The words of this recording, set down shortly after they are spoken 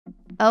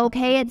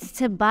Okay, it's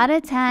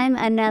Tabata time,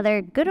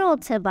 another good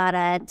old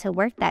Tabata to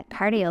work that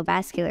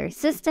cardiovascular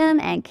system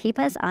and keep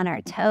us on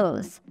our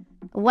toes.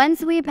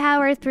 Once we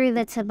power through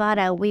the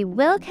Tabata, we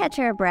will catch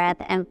our breath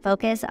and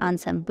focus on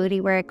some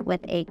booty work with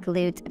a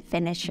glute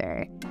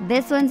finisher.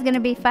 This one's gonna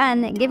be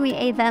fun. Give me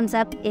a thumbs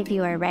up if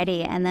you are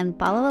ready, and then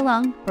follow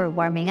along. We're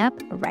warming up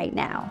right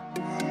now.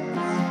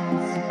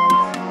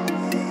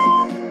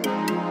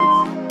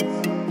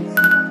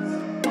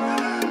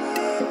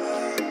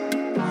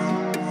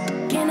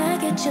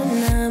 Your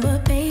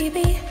number,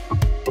 baby.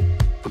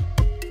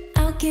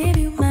 I'll give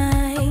you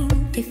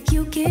mine if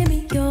you give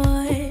me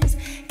yours.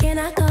 Can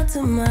I call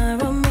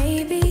tomorrow,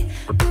 maybe?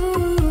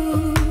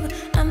 Ooh,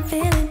 I'm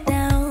feeling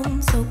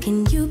down, so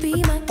can you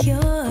be my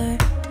cure?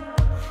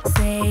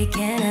 Say,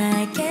 can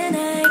I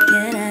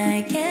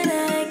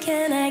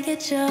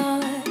get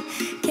yours?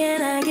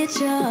 Can I get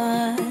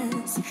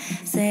yours?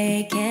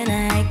 Say, can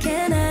I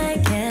get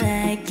yours? Can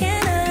I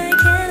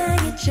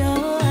get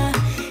yours?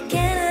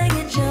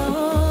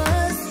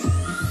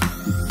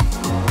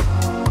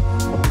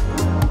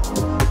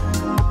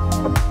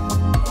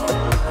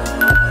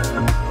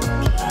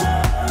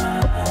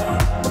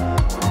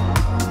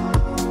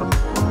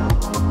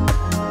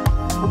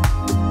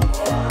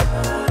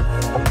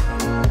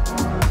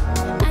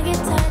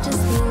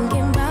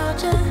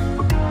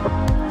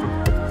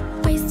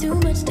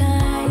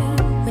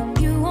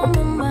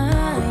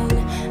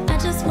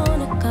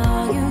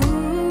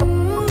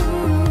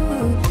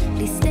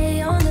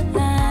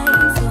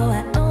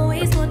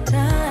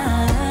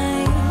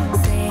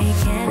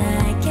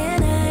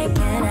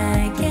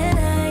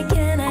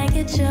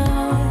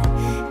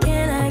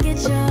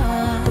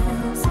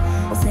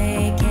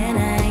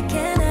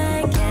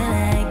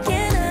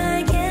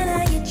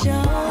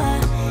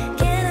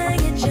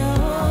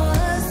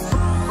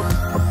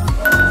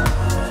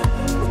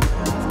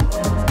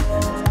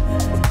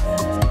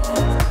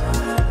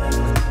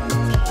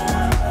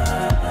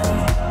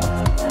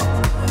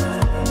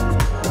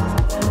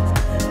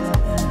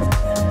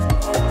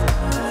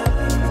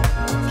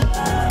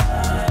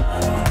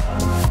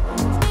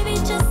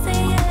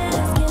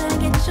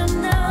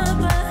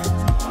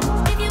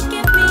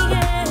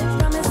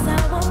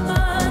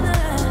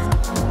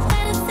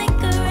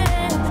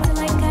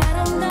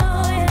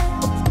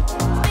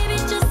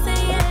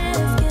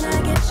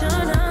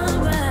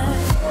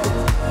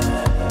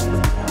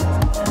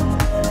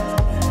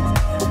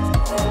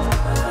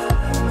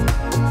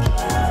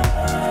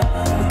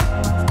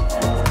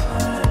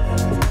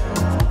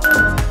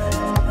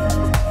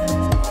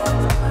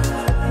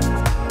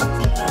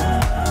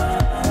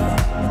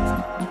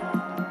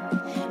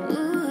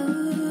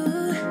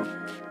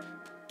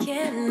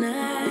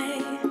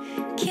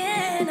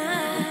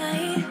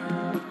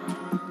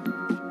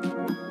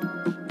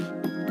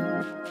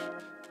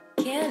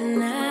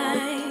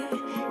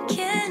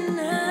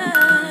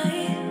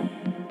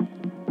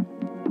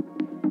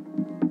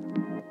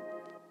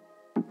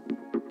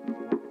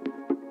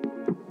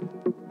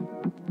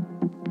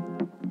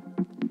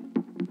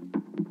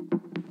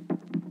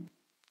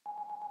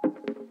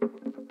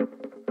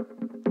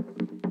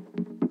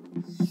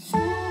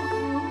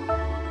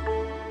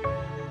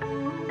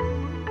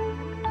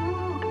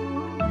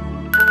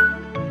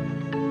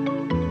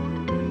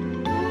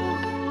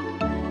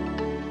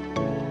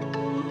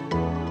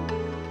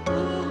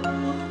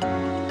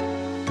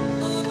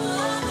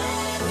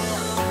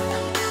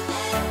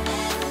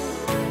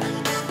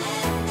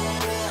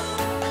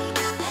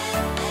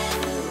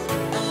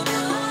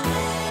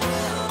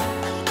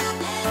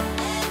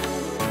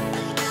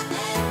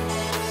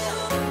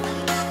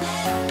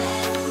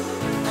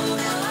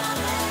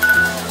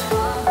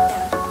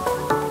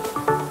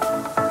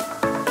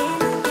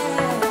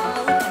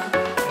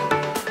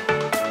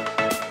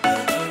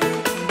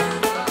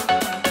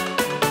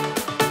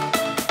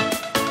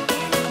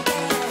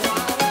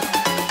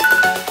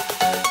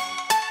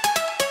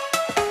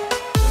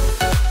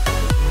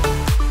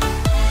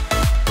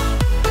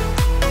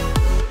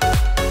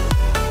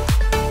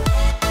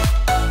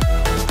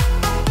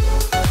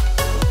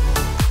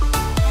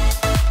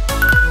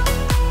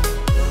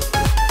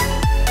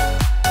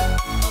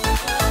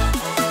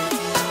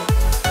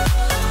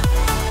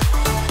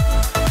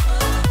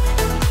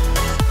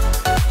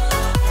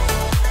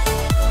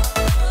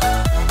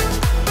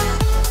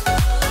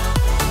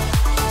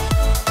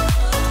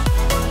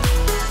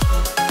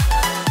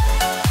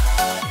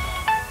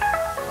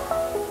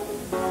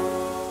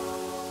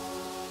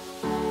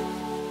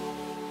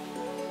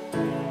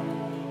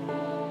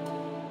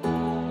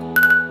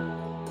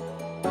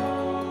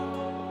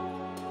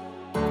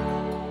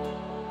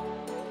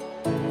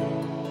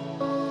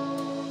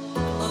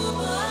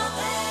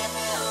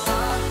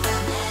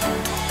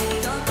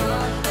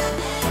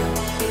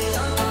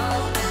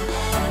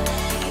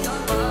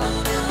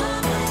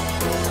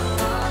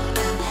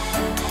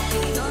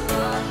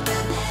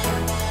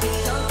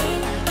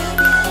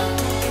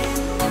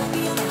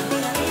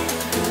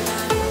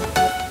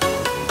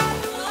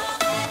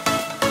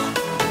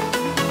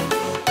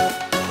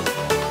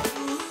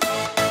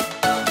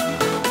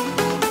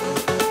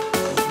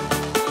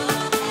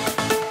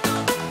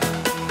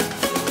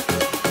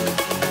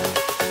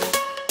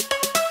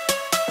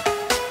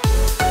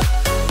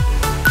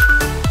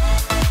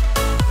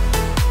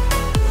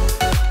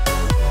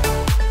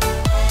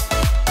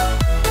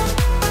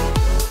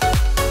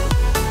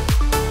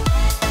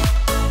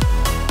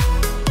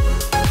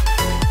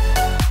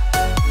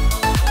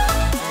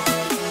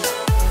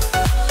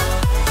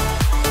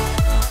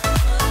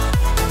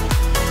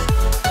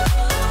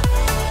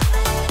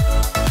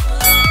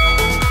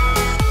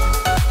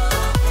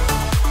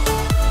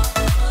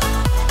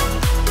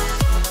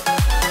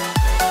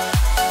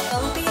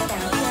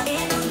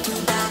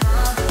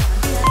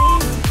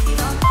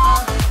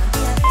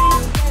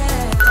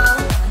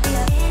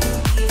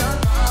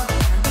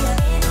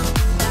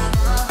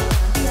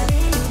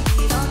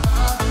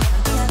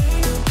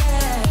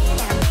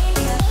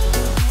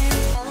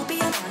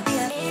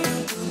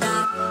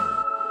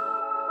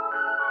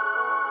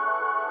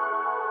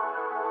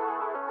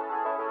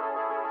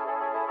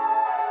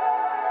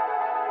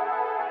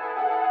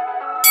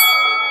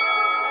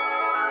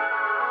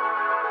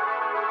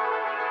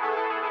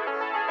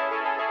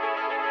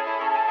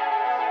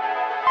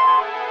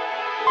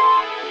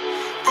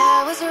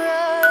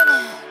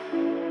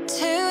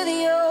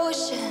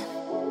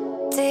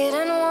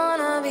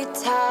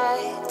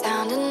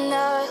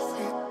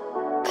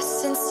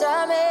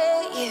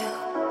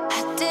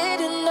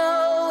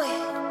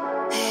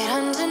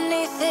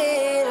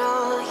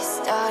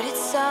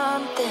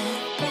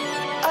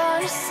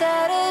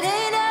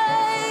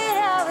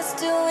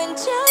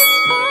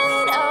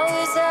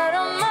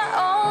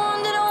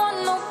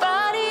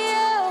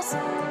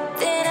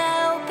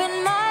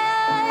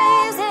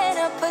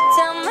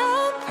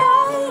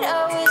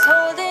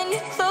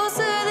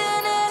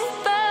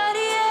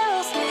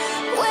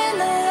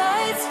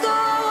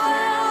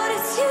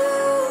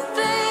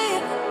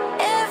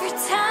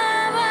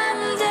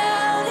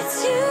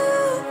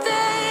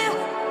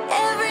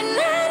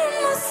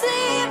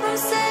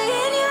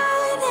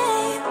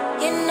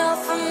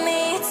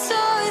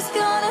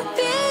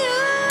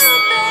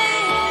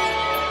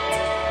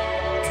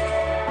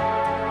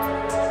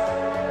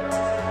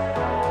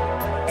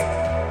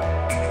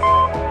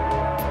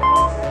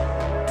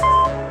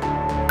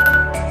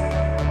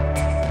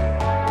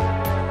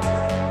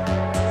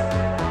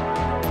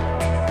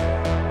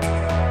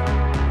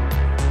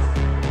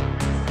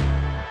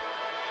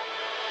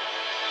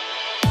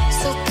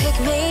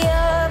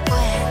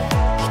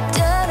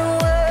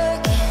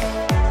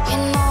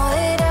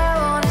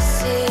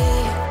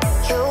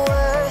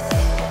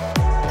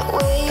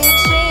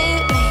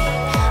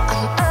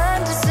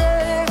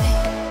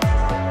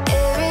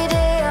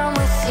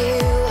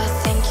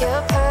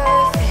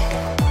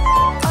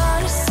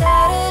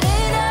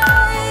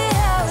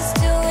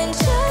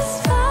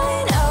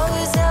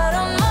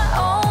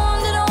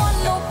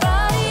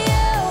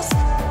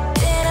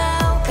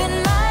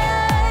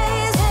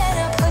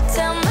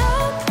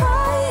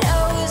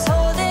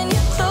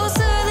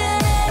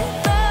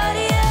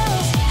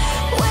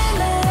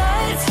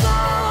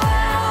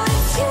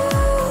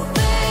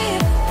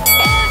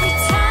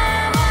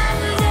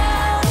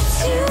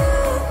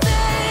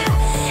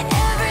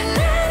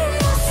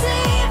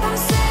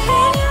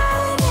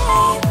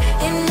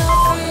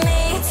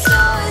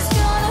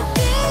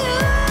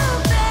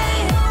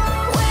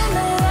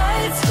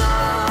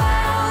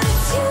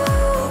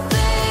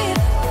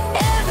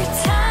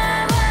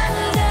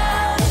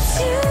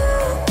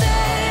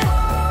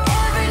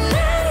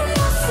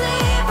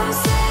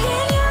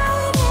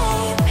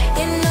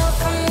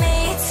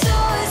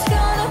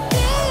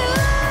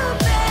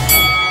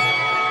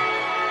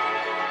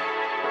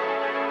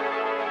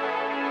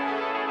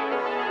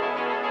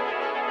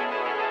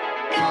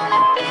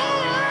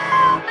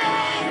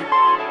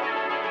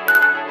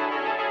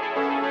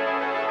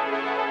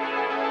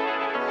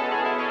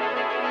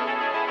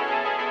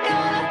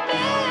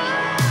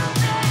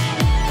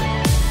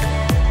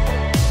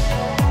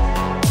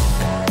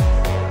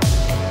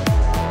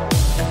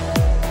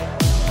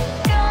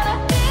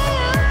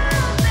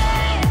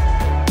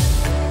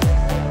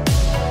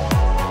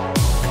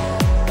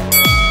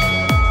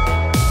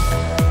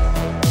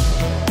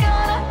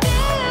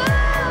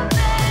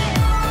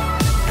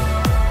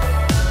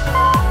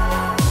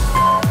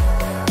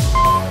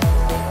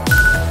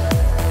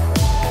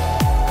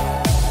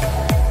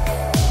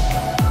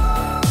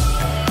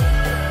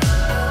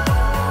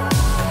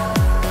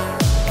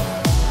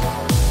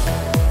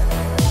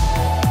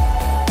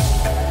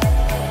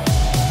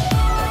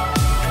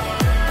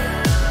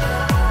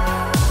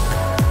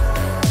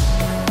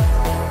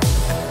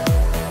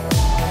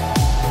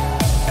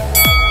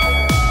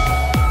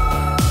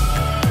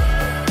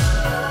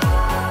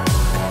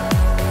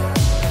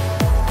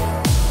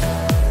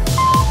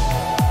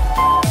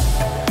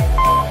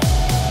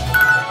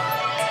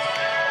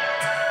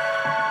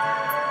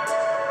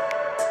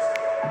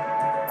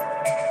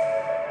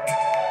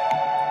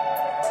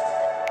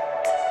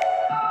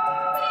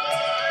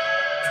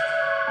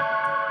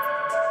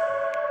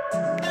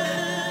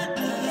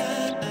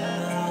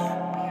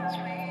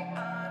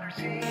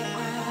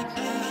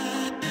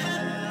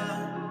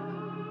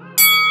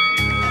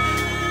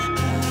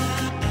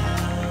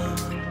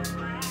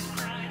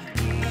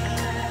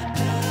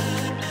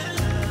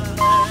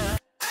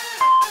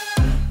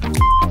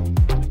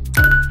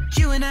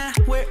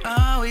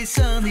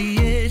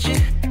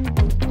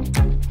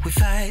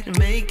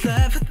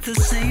 at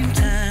the same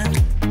time.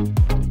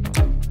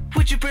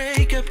 Would you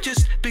break up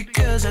just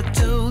because I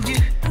told you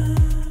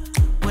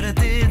what I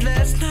did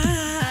last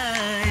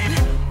night?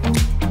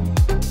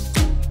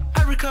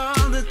 I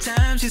recall the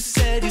times you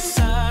said you're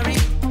sorry.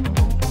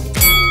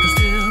 I'm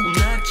still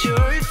not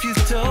sure if you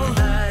told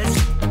lies,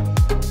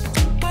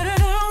 but I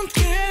don't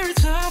care,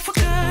 it's all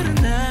forgotten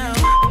now.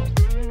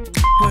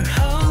 We're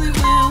holy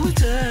when we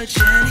touch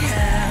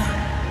anyhow.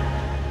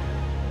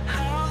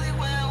 Holy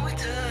when we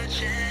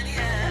touch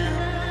anyhow.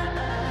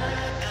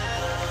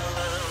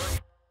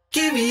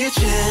 Give me a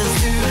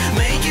chance to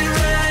make it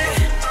right.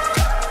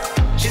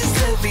 Just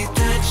let me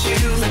touch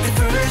you like the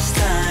first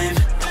time.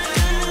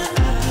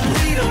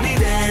 We don't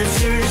need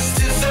answers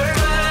to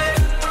survive.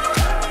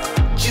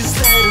 Just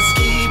let us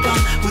keep on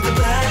with the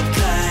black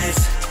guys.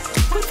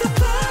 With the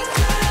black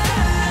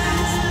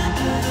guys.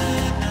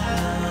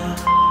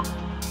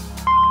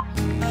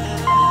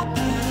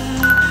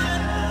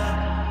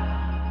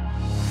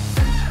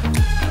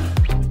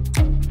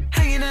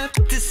 Hanging up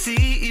to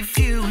see if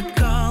you would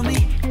call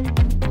me.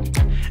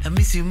 I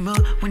miss you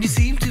more when you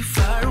seem too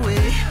far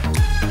away.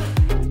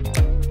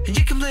 And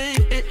you can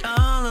blame it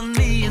all on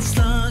me as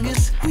long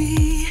as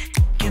we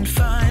can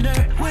find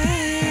our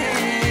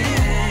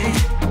way.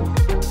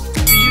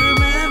 Do you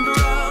remember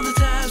all the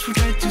times we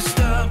tried to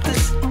stop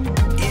this?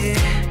 Yeah,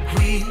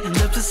 we end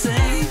up the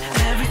same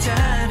every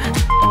time.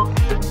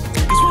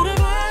 Cause when our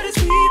bodies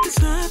meet, there's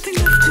nothing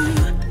left to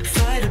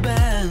fight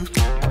about.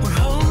 We're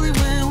holy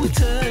when we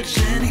touch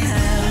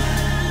anyhow.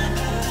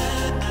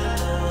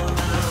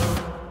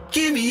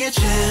 Give me a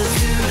chance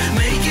to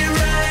make it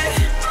right.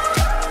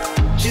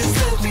 Just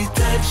let me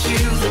touch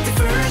you like the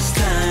first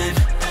time.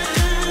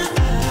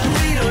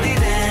 We don't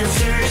need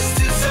answers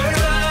to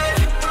survive.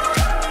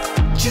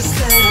 Just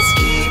let us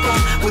keep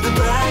on with the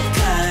black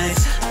guys.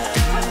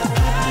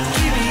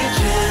 Give me a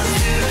chance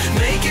to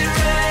make it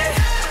right.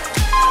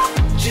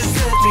 Just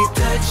let me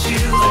touch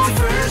you like the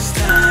first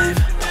time.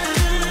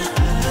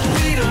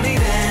 We don't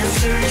need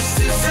answers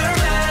to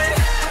survive.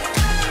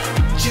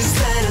 Just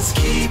let us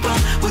keep on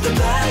with the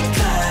black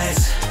guys.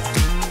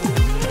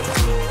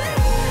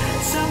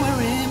 Somewhere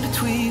in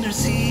between our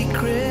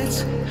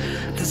secrets,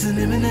 there's an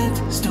imminent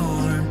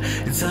storm.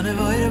 It's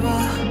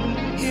unavoidable,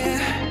 yeah.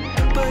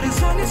 But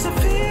as long as I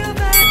feel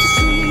that you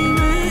see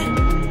me,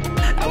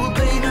 I will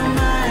pay no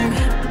mind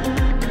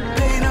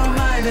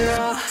at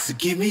all. So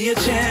give me a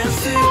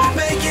chance to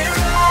make it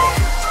right.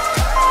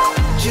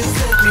 Just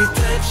let me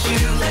touch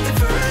you like the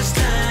first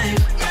time.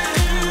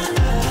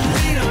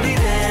 We don't need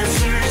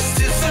answers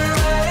to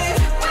survive.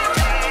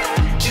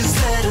 Just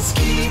let us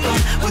keep on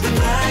with the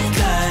black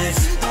guys.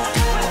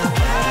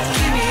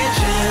 Give me a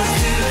chance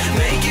to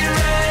make it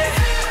right.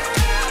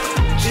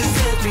 Just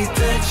let me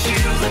touch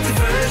you like the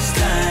first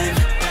time.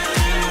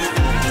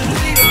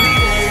 We don't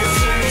need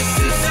answers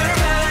to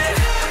survive.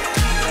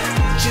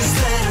 Just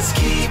let us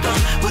keep on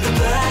with the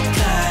black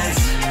guys.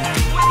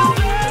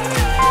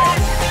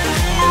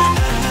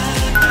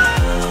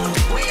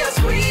 We are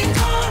squeezing.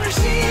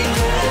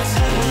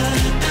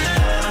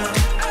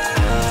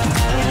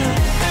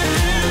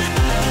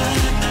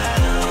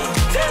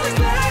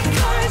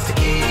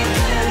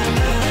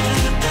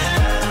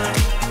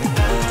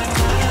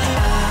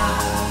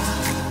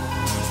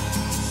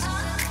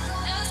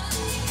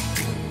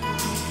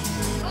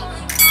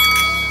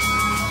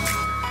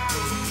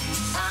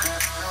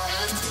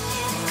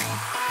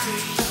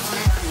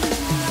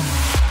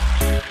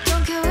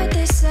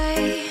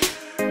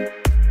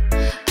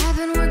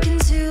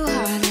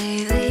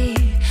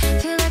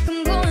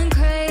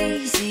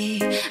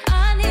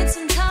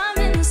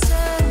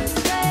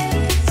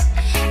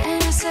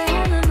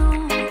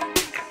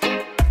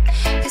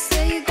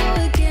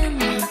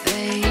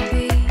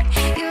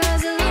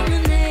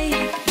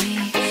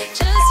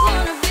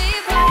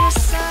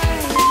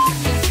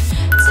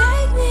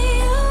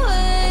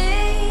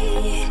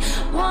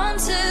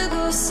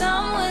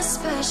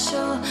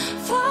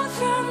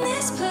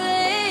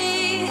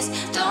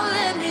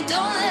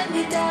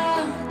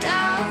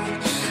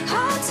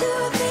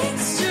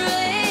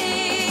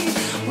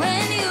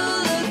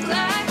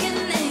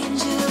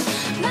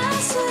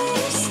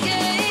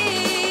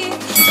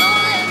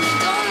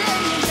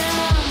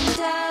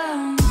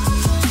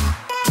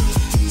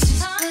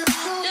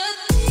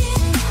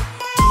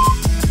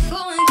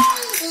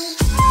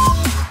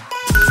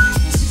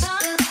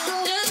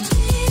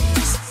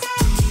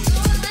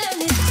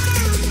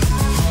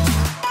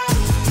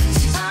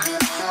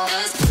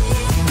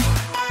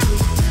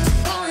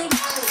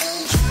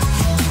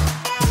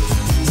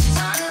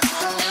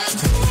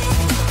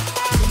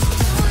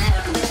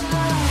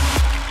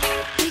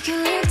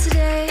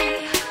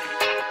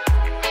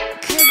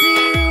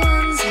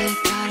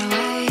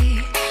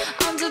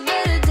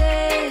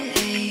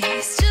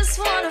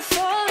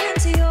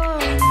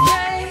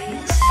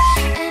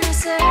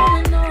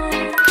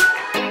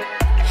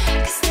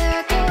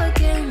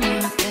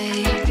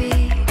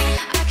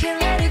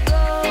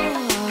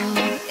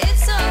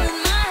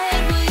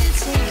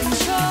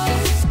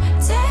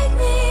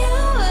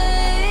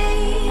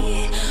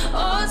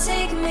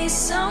 me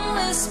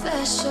somewhere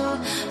special,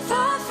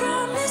 far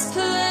from this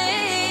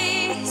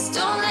place.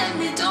 Don't let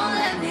me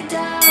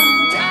down,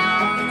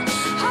 down.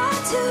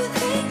 Hard to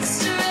think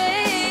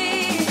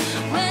straight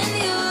when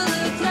you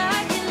look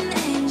like an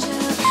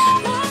angel,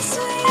 my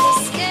sweet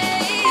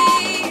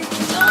escape.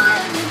 Don't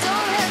let me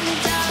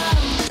down,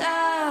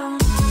 down.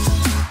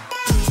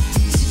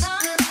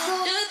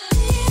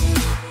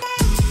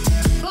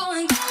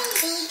 Going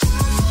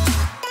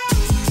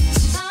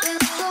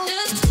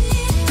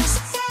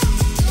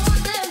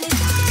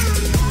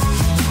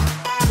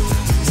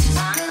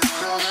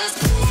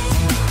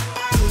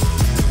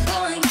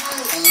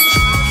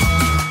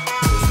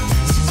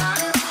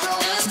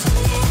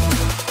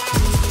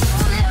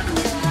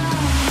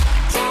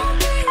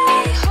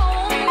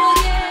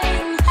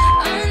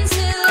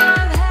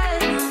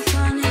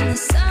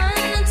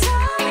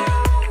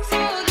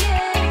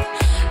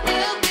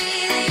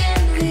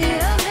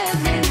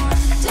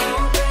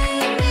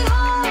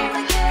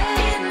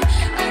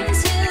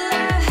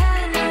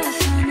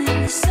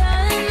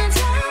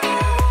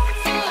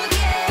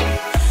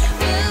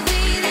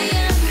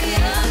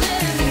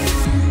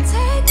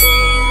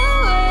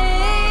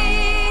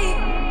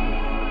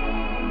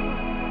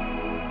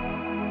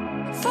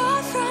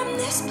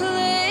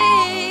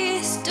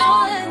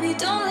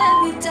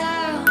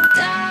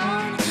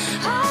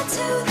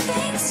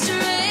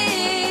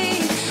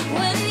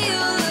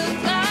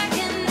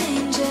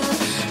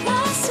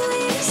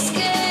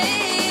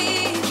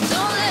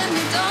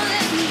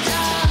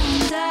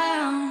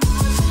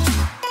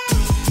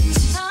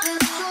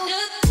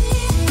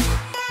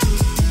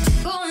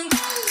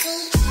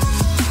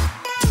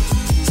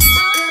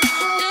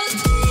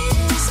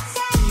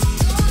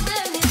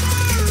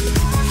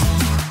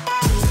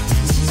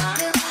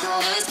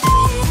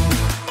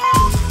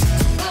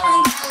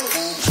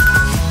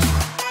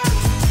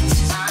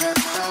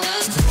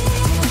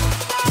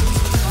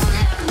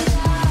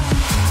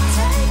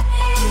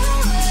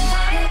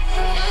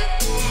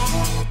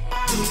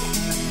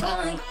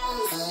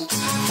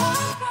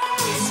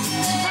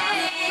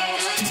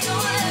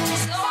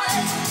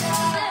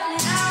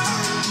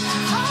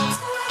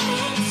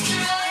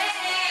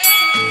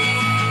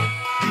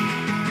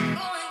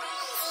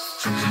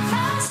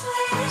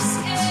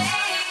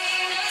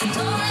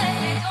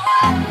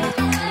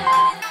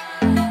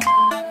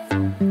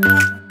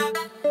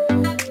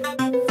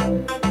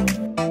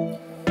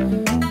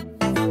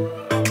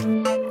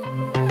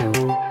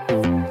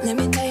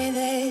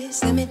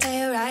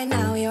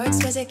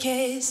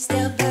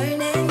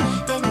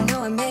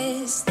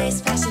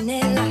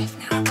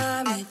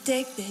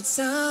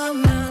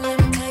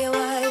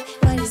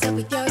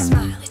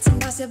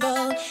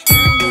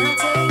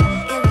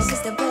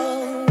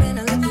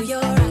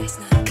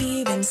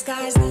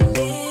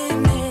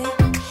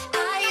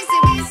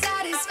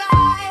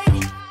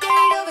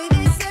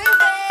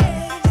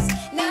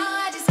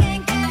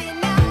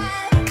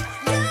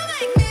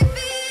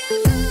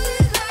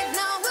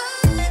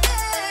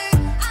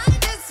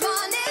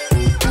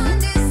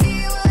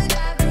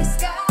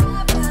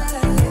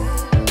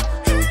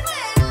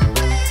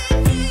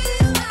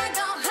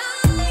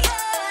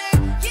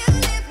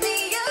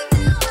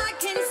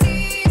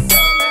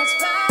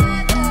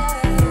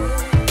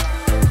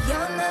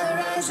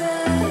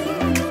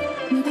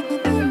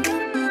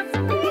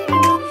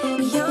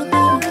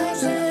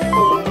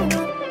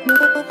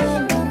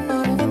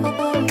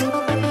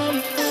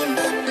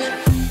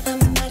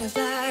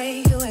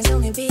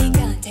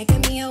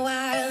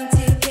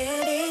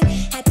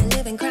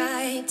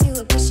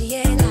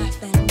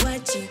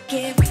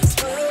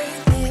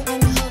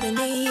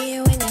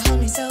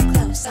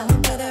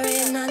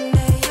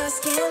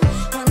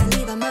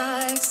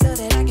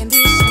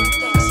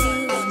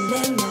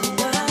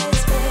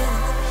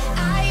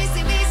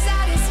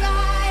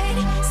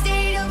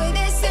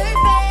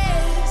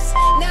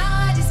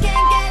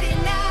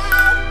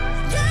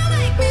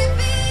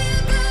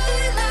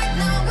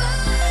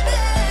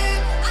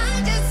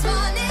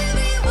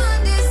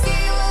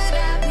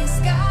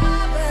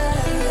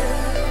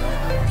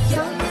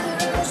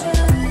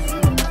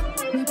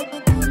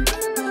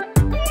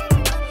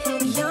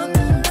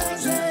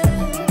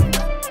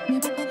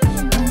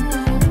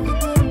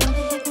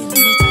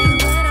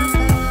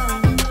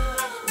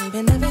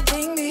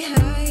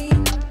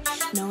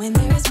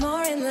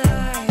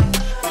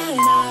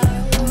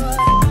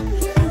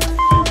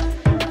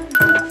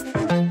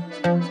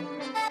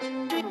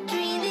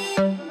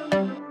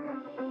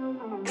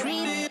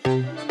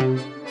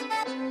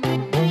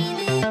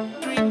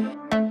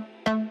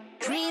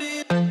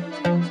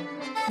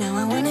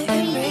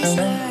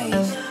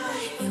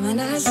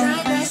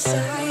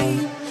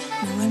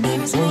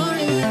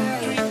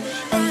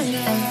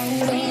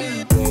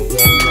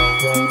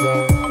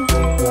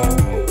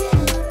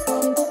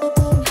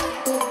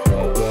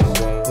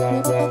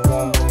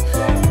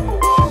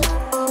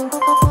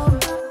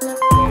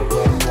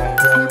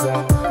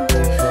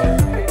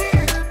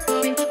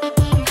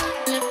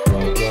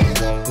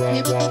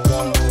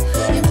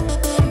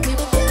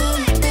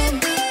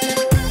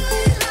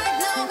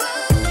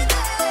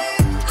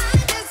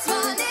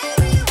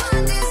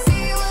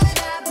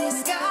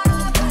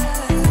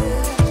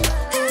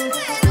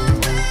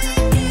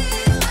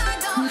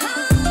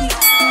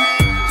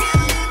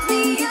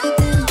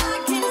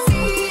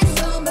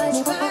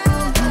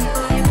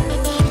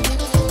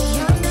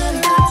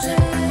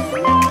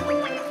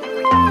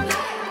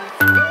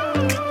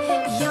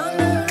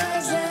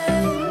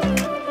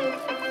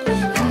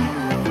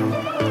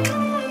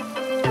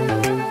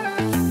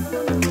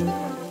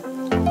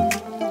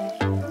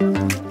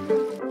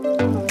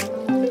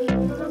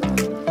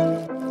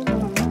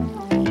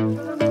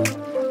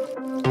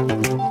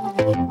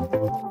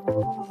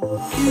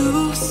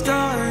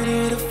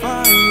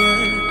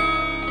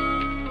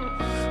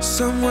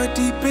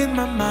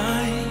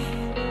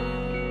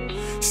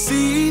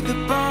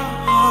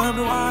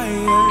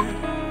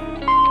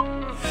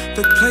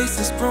the place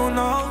is grown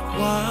all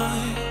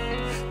wide,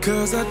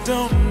 'cause I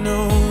don't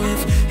know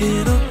if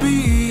it'll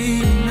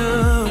be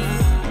enough,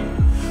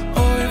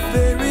 or if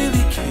they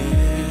really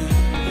care.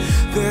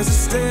 There's a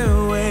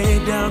stairway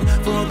down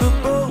for the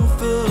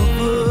both of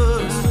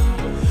us,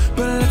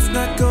 but let's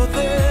not go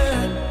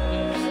there.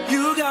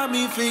 You got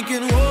me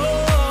thinking,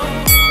 whoa,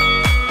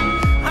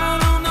 I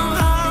don't know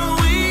how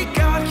we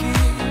got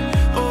here.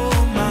 Oh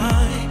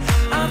my,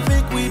 I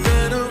think we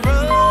better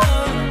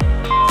run.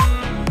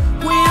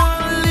 We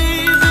ought to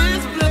leave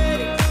this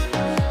place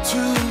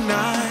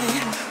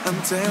tonight, I'm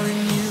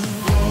telling you.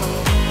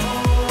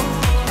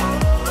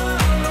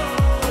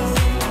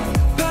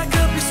 Pack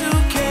up your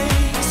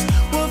suitcase,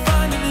 we'll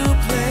find a new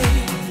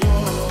place.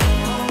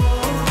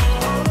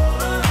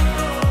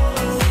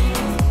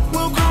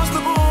 We'll cross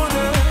the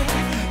border,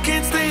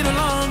 can't stay no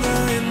longer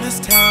in this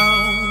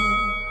town.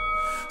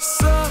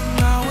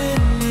 Somehow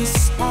in this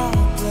small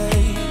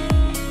place,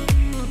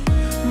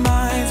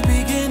 minds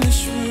begin to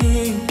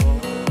shrink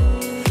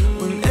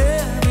when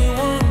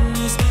everyone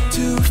is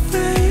too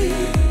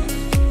fake.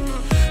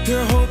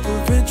 Their hope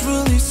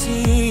eventually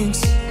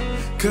sinks,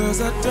 'cause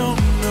I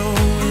don't know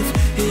if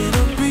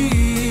it'll be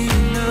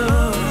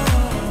enough,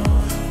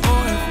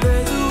 or if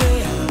there's a way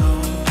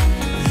out.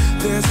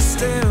 There's a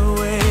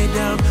stairway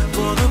down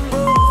for the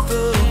both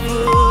of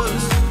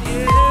us,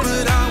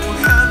 but I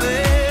won't have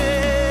it.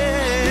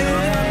 You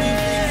got me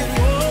thinking,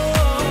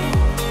 whoa,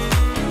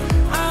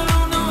 I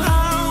don't know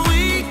how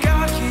we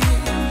got here.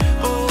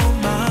 Oh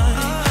my,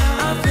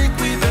 I think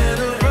we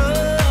better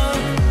run.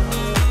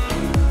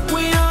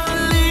 We ought to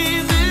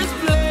leave this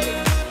place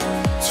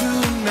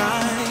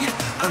tonight,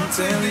 I'm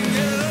telling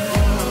you.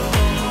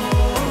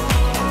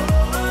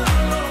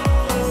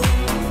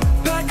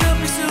 Pack up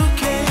your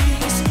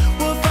suitcase,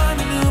 we'll find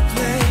a new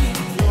place.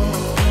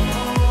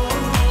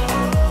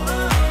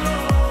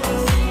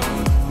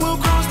 We'll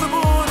cross the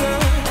border,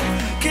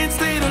 can't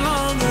stay no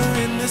longer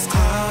in this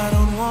town. I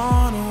don't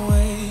wanna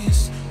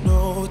waste no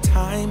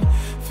time,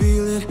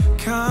 feel it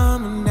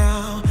coming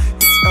now,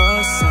 it's a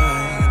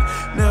sign.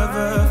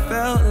 Never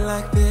felt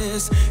like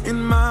this in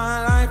my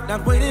life,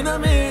 not waiting a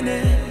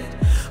minute,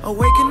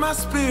 awaken my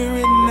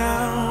spirit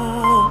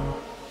now.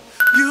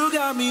 You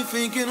got me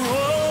thinking,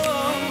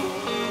 whoa,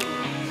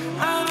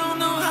 I don't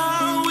know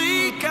how we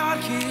got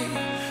here.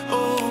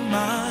 Oh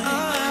my,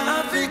 I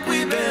think we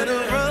better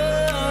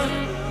run.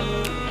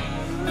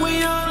 We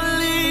ought to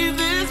leave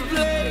this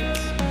place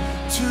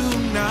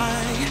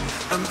tonight,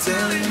 I'm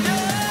telling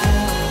you.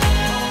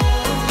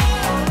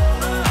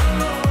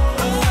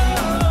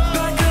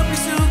 Pack up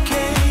your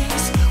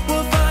suitcase,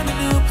 we'll find a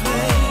new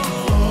place.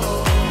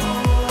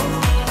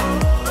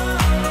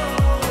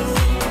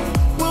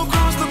 We'll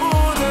cross the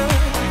border,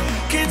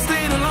 can't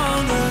stay no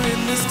longer in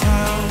this town.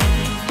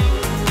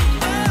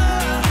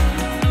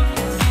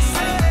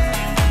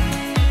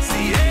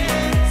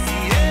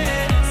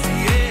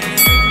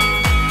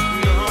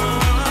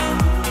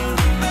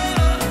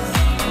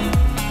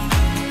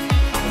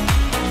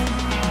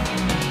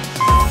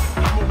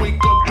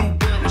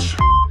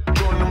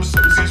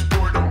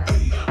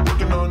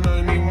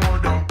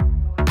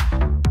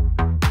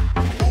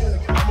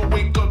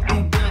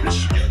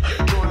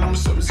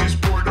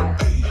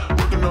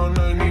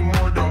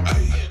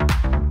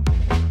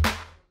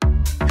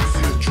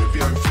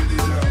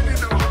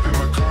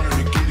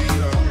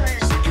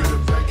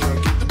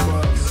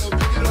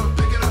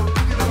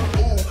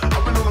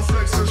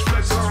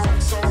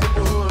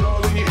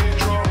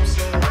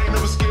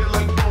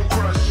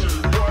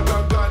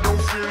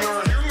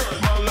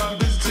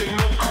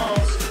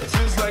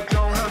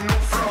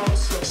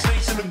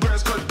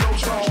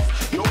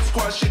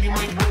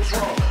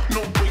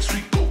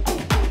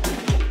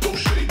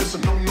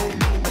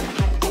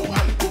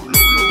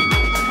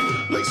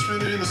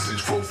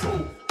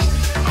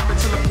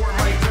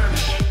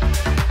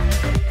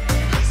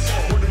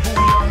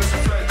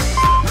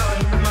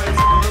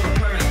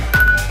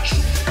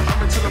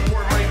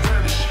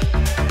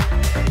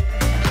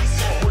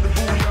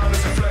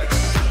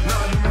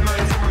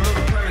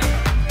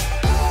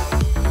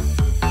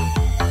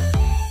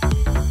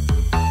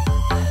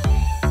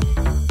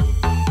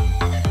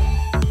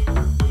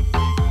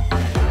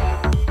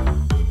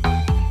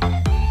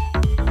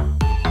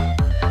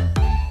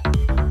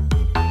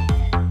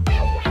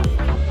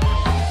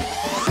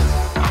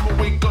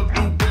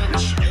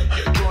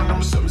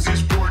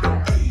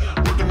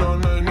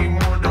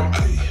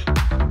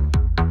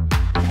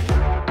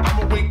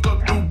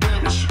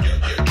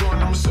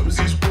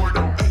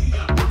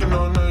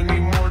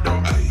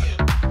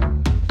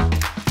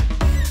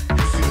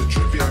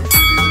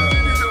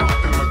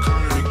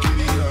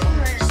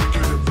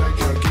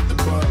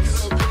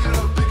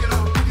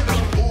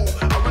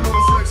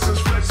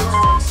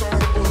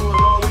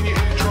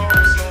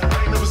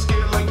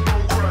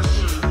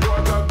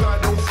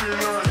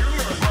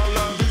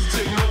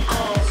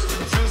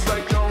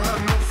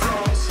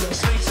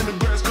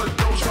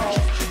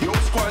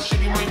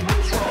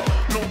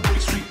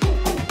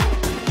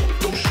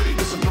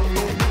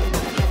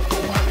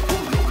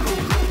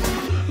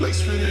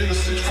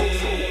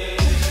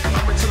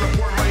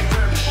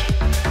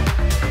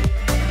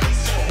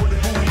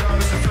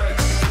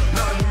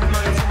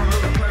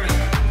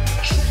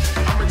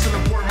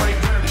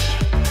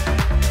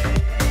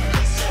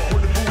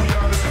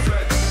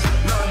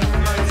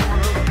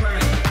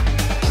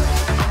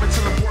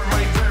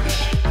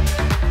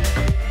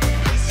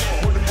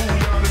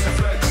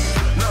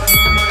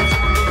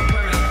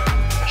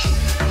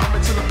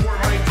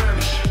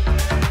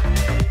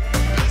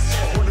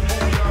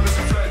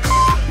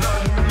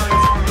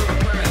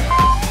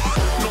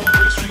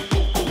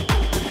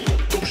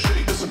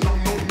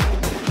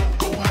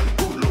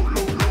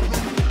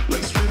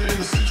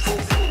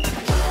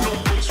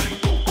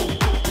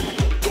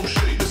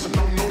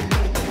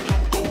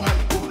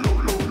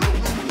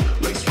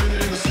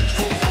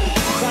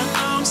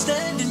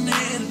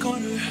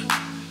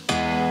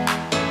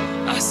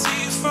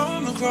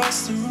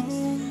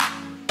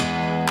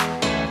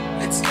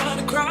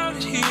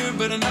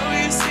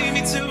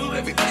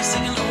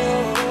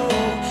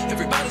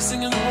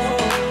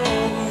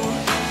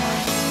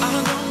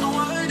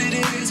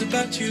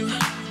 about you.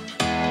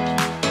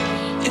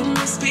 It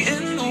must be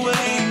in the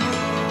way you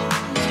move.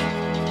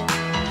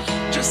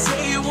 Just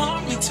say you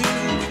want me to.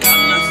 We got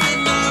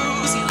nothing to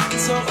lose. You're looking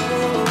so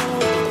old.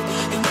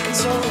 You're looking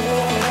so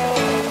old.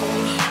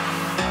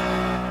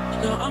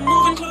 Now I'm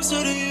moving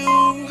closer to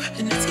you,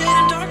 and it's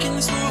getting dark in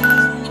this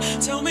room.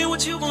 Tell me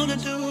what you wanna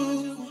do.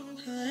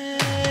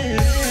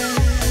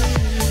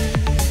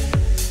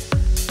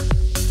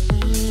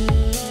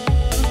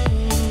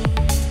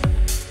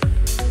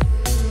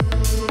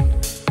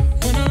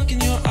 When I look in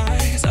your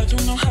eyes, I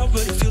don't know how,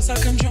 but it feels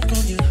like I'm drunk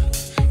on you.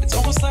 It's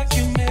almost like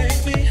you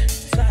make me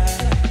fly.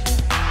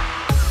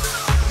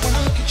 When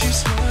I look at you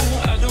smile,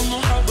 I don't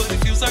know how, but it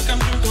feels like I'm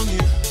drunk on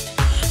you.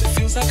 It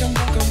feels like I'm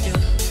drunk on you.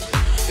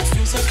 It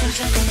feels like I'm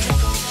drunk on you.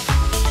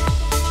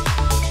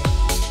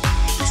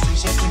 It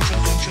feels like I'm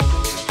drunk on you.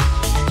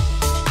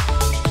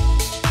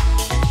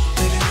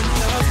 Baby, let me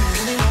love you,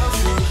 let me love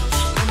you.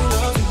 Let me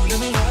love you, let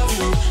me love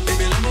you.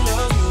 Baby, let me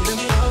love you, let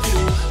me love you.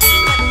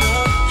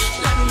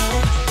 Let me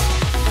love.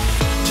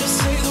 Just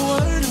say the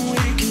word and we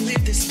can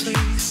leave this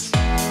place.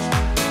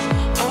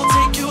 I'll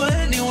take you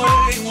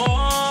anywhere you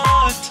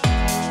want.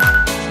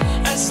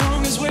 As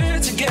long as we're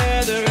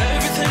together,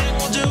 everything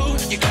we'll do.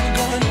 You got me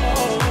going,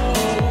 oh.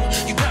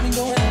 You got me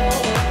going,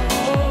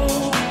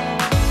 oh.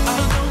 I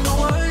don't know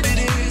what it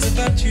is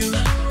about you.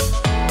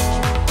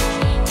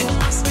 It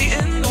must be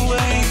in the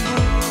way you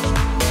move.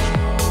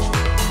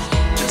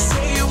 Just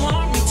say you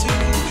want me to.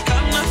 We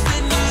got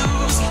nothing to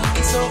lose. You're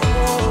looking so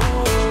old.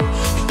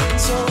 You're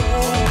looking so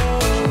old.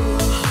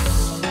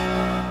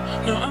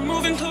 Now I'm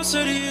moving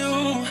closer to you,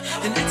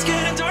 and it's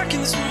getting dark in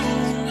this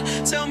room.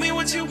 Tell me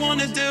what you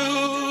wanna do.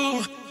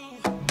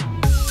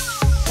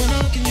 When I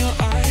look in your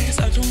eyes,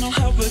 I don't know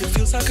how, but it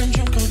feels like I'm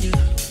drunk on you.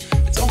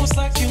 It's almost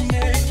like you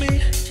make me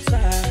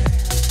fly.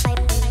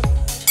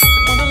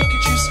 When I look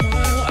at you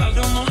smile, I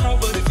don't know how,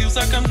 but it feels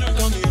like I'm drunk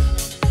on you.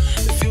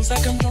 It feels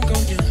like I'm drunk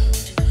on you.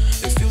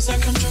 It feels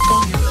like I'm drunk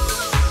on you.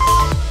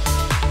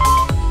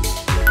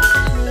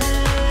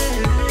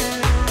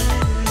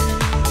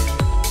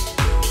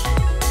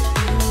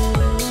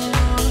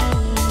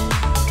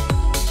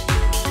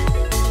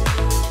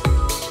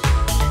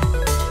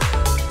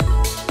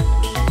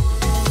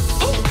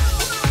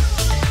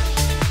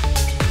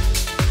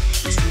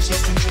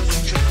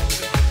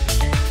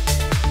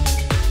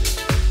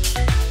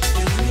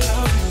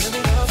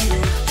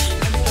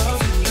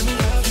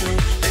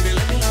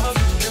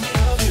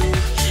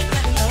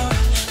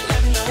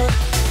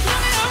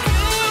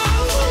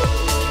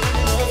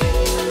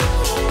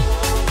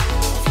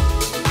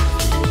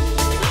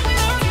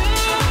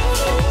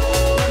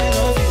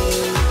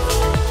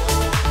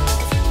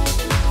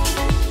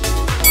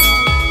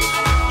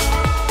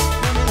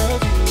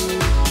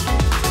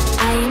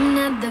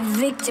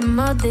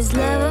 Of this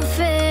love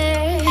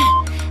affair,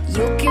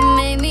 you can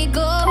make me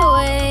go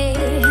away.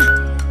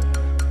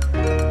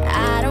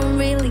 I don't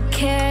really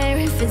care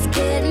if it's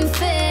getting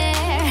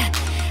fair.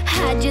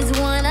 I just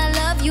wanna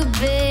love you,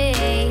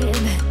 babe.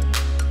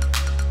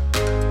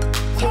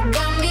 You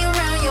got me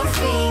around your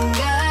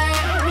finger,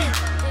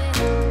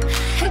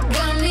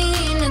 got me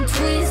in a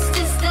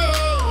twisted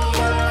state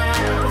of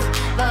love,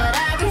 but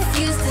I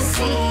refuse to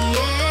see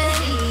it.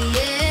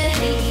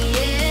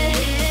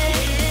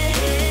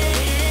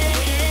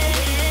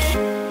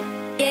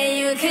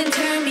 You can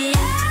turn me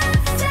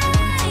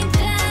upside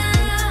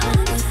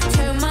down,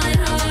 turn my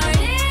heart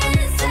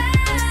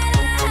inside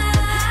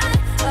out,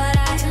 but I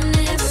have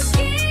never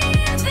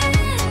given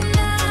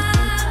up.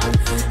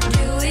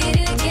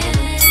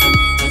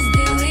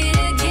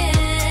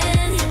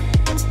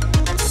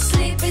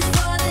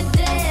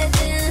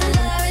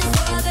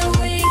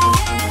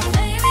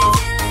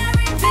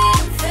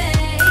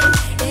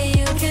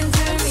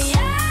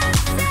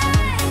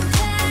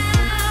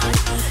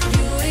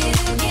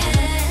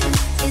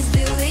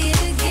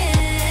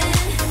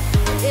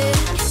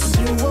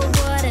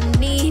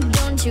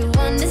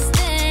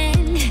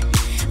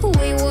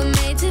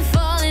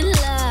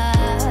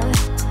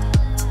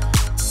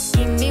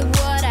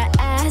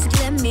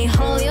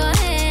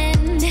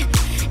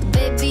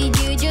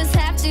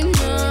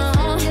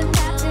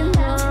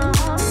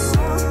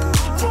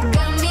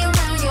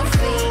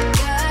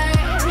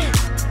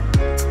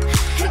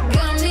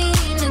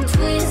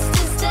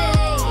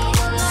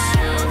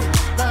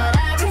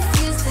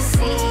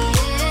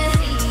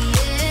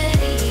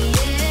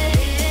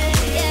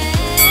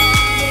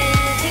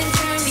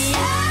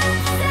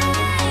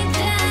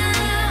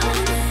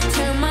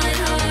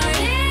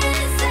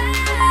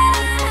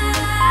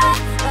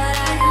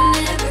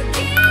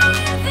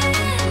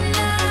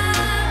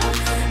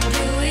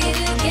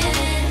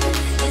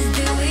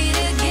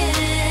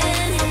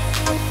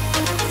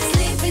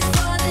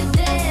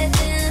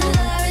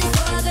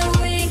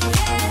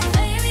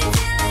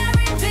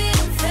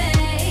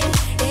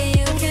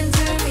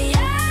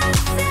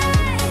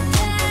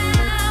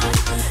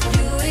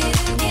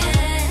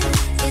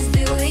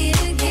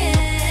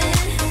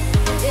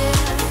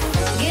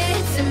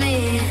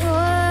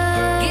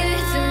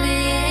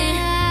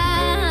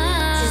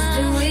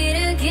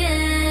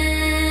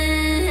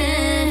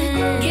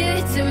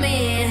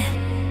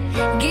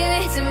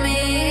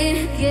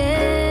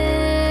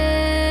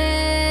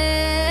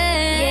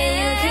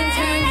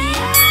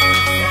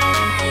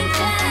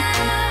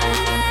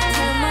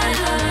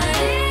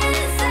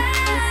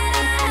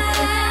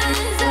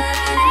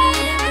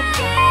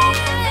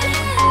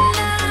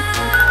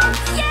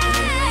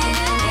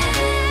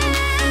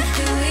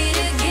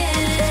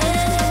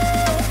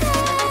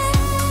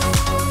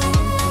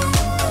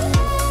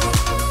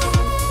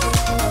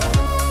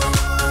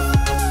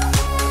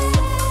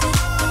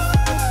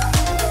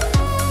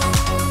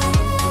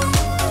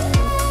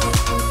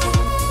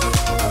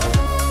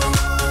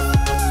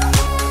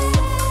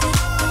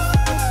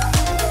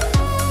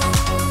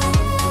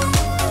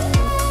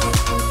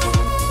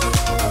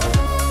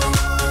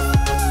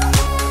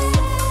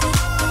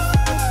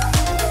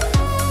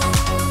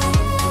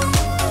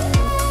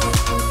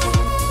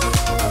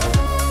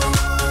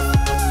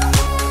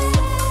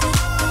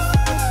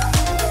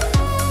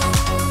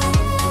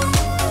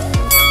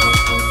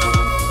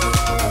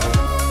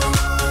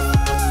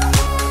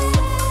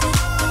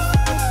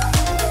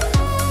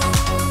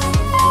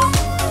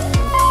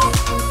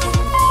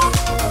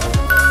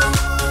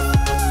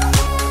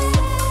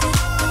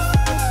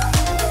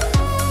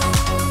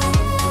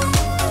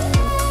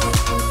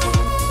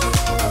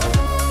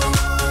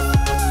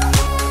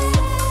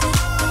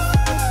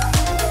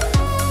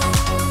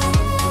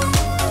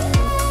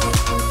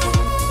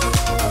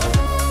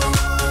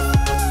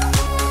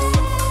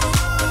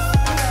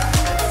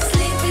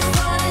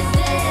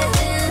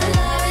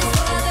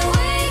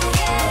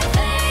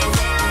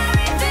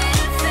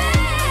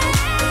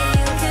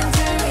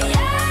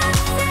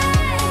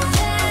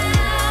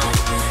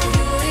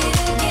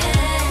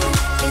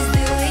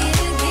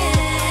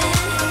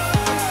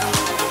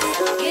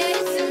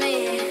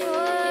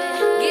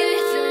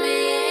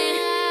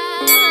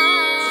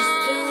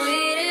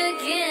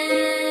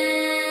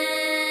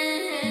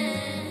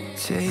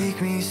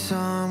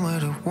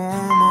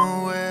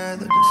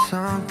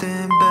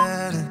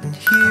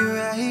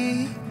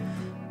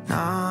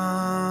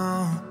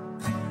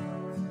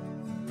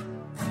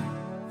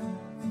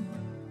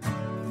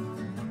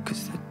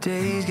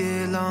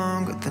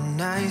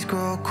 nights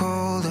grow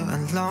colder, a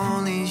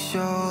lonely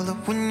shoulder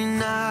when you're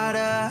not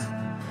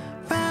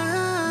around.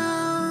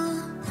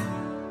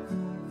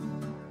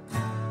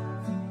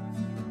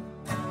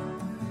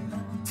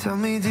 Tell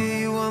me, do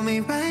you want me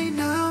right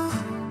now?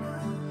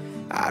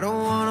 I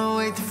don't wanna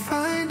wait to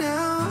find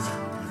out.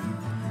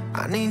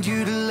 I need you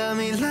to love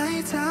me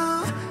lights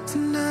out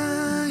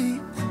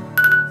tonight.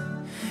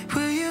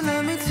 Will you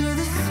love me till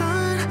the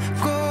sun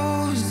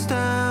goes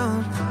down?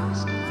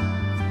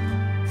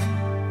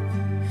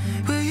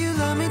 Will you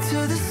love me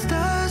till the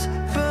stars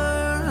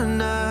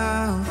burn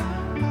out?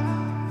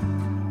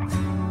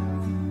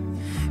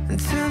 And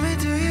tell me,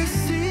 do you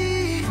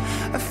see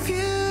a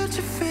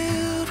future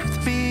filled with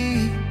me?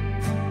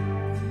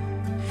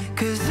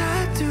 'Cause I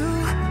do.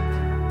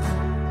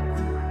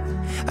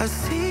 I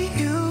see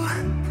you.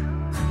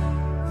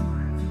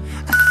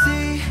 I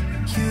see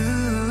you.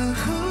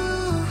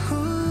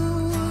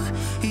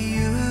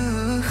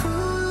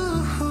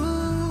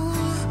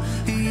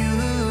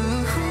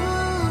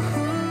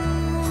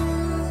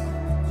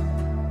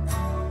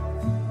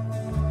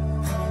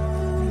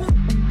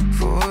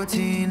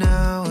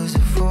 Hours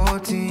or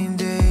 14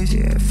 days,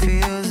 yeah, it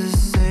feels the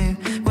same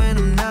when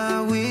I'm not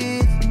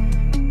with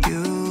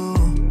you.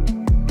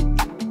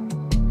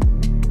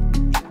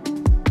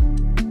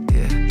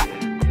 Yeah.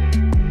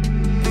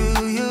 Do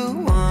you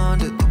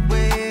wonder the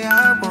way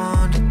I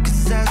wonder?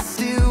 'Cause I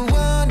still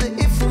wonder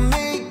if we'll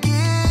make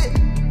it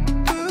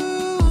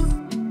through.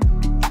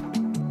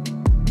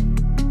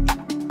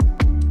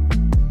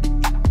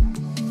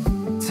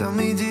 Tell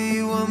me, do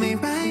you want me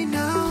right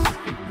now?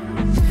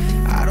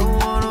 I don't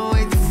wanna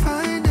wait to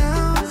find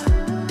out.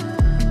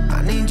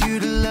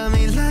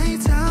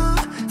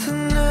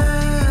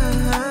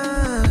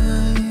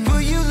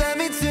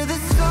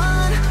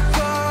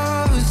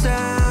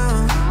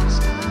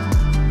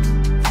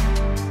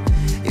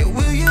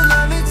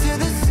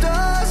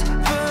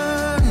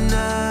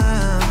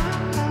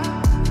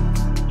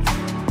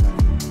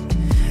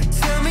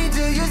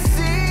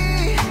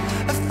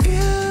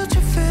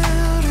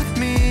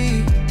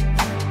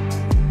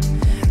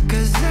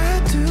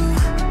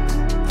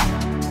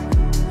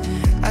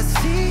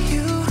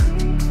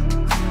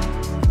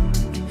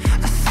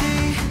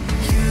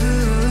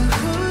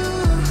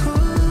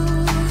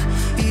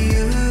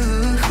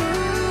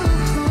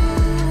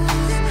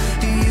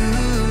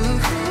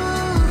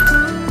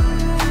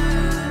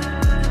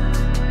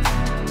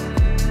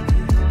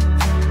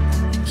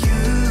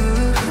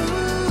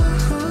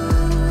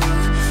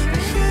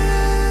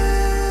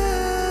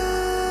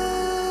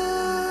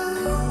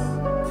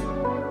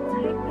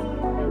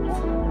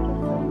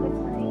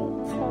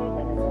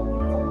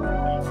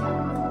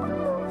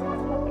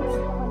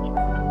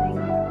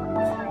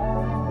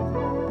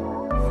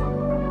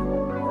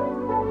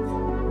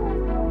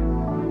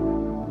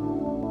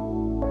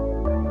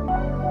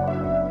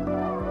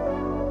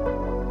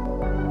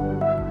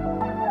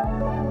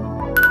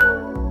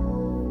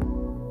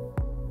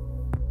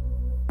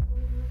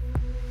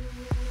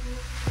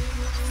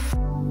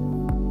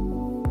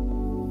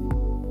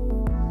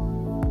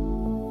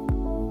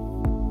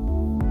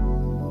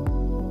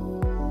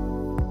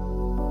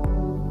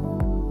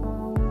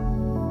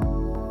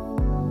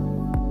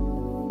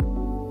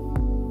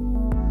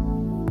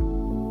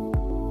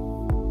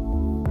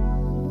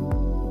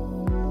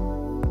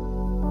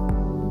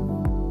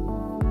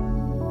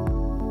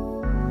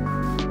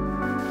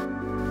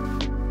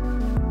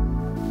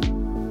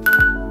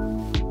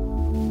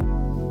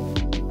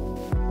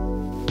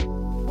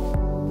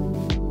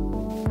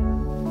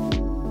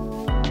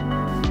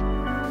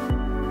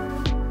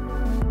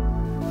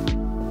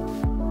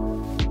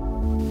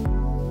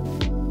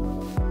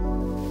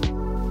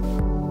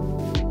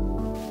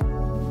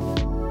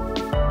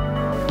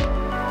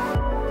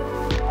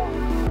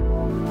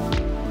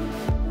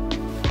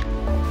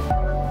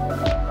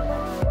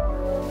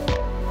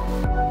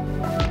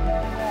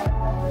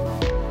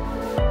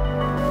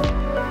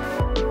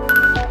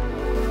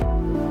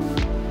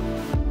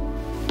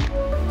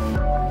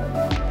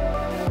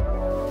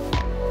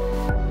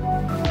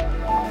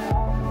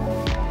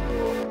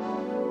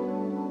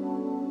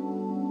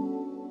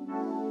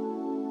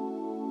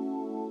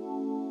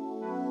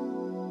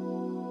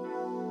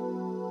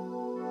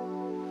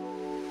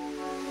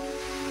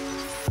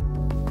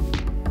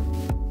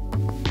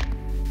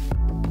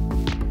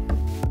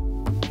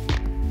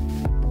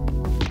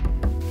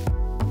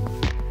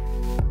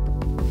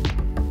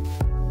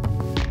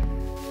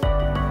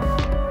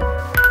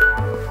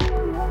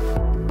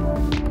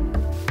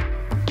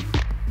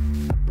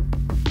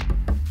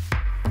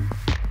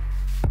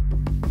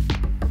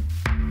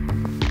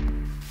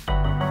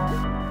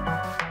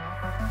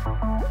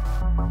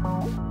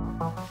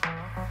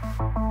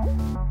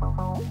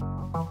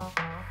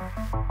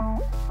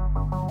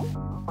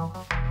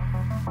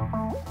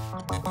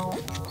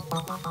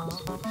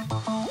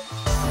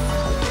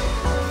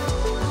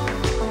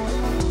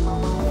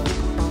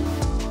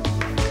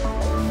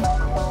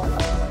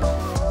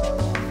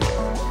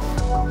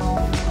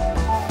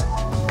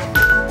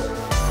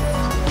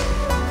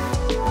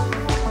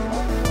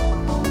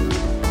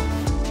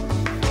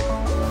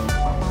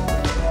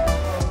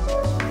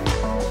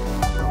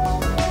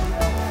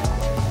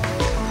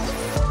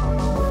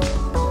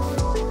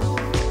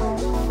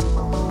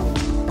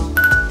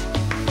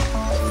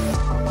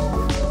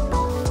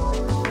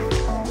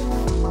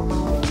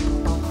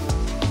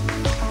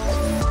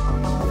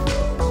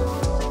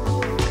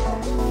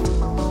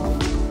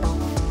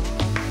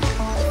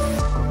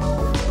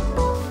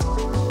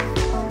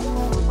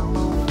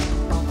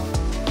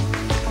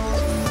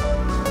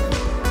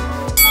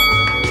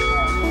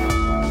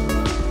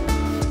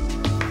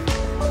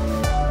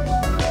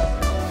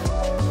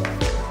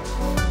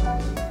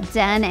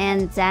 done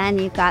and done.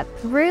 You got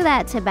through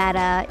that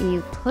Tabata,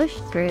 you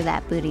pushed through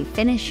that booty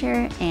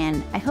finisher,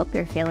 and I hope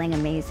you're feeling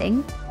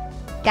amazing.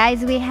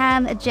 Guys, we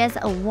have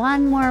just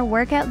one more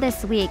workout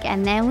this week,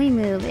 and then we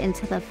move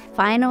into the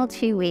final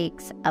 2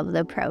 weeks of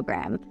the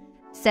program.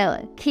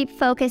 So keep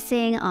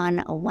focusing on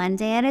one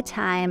day at a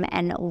time,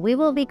 and we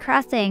will be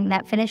crossing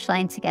that finish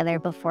line together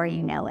before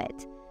you know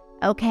it.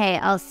 Okay,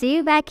 I'll see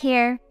you back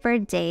here for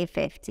day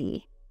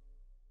 50.